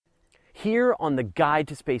Here on the Guide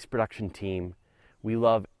to Space production team, we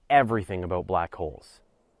love everything about black holes.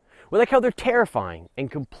 We like how they're terrifying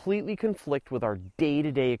and completely conflict with our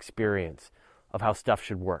day-to-day experience of how stuff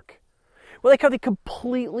should work. We like how they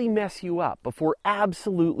completely mess you up before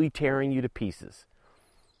absolutely tearing you to pieces.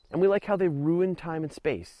 And we like how they ruin time and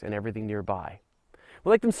space and everything nearby.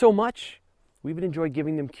 We like them so much, we even enjoy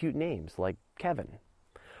giving them cute names like Kevin.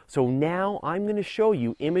 So now I'm going to show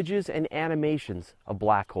you images and animations of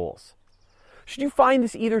black holes. Should you find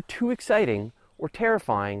this either too exciting or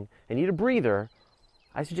terrifying and need a breather,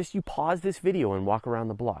 I suggest you pause this video and walk around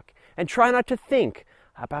the block and try not to think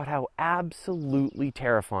about how absolutely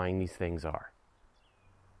terrifying these things are.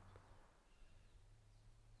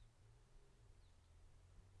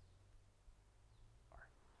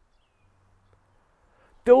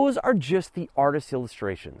 Those are just the artist's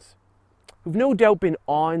illustrations, who've no doubt been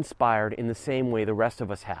awe-inspired in the same way the rest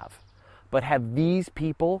of us have. But have these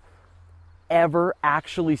people ever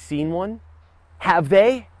actually seen one? Have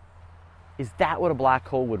they? Is that what a black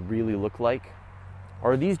hole would really look like?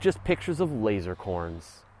 Or are these just pictures of laser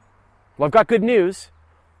corns? Well, I've got good news.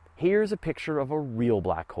 Here's a picture of a real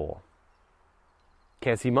black hole.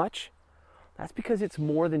 Can't see much? That's because it's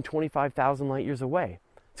more than 25,000 light years away.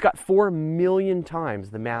 It's got 4 million times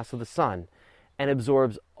the mass of the sun and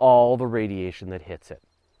absorbs all the radiation that hits it.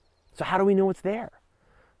 So how do we know it's there?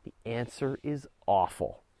 The answer is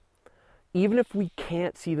awful. Even if we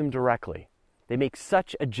can't see them directly, they make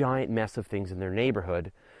such a giant mess of things in their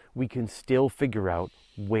neighborhood, we can still figure out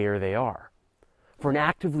where they are. For an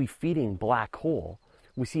actively feeding black hole,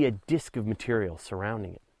 we see a disk of material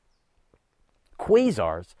surrounding it.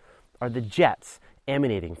 Quasars are the jets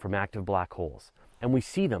emanating from active black holes, and we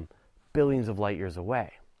see them billions of light years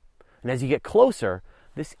away. And as you get closer,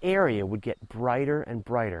 this area would get brighter and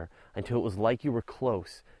brighter until it was like you were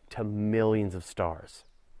close to millions of stars.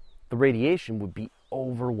 The radiation would be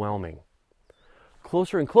overwhelming.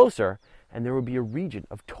 Closer and closer, and there would be a region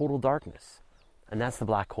of total darkness, and that's the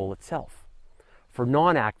black hole itself. For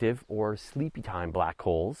non-active or sleepy time black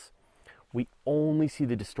holes, we only see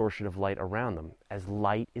the distortion of light around them as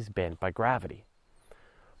light is bent by gravity.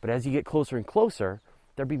 But as you get closer and closer,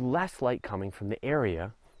 there'd be less light coming from the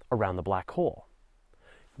area around the black hole.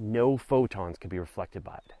 No photons can be reflected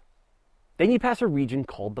by it. Then you pass a region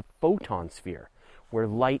called the photon sphere, where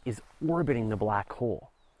light is orbiting the black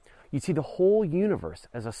hole. You see the whole universe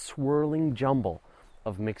as a swirling jumble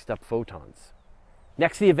of mixed up photons.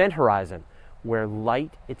 Next, the event horizon, where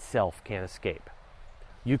light itself can't escape.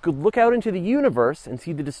 You could look out into the universe and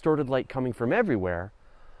see the distorted light coming from everywhere,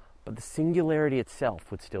 but the singularity itself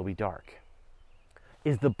would still be dark.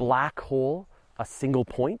 Is the black hole a single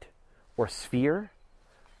point or sphere?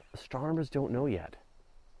 Astronomers don't know yet.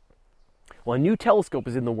 Well, a new telescope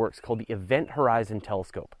is in the works called the Event Horizon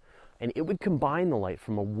Telescope, and it would combine the light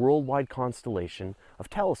from a worldwide constellation of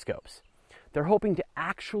telescopes. They're hoping to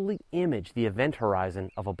actually image the event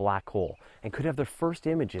horizon of a black hole and could have their first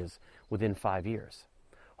images within 5 years.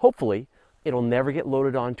 Hopefully, it'll never get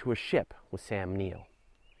loaded onto a ship with Sam Neill.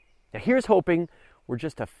 Now here's hoping we're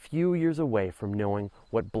just a few years away from knowing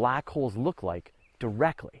what black holes look like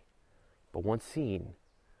directly. But once seen,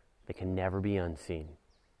 they can never be unseen.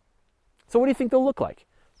 So what do you think they'll look like?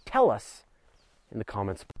 Tell us in the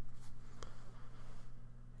comments.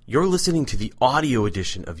 You're listening to the audio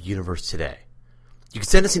edition of Universe Today. You can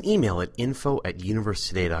send us an email at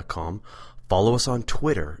info@universetoday.com, follow us on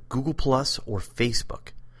Twitter, Google+, or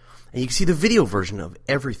Facebook. And you can see the video version of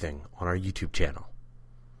everything on our YouTube channel.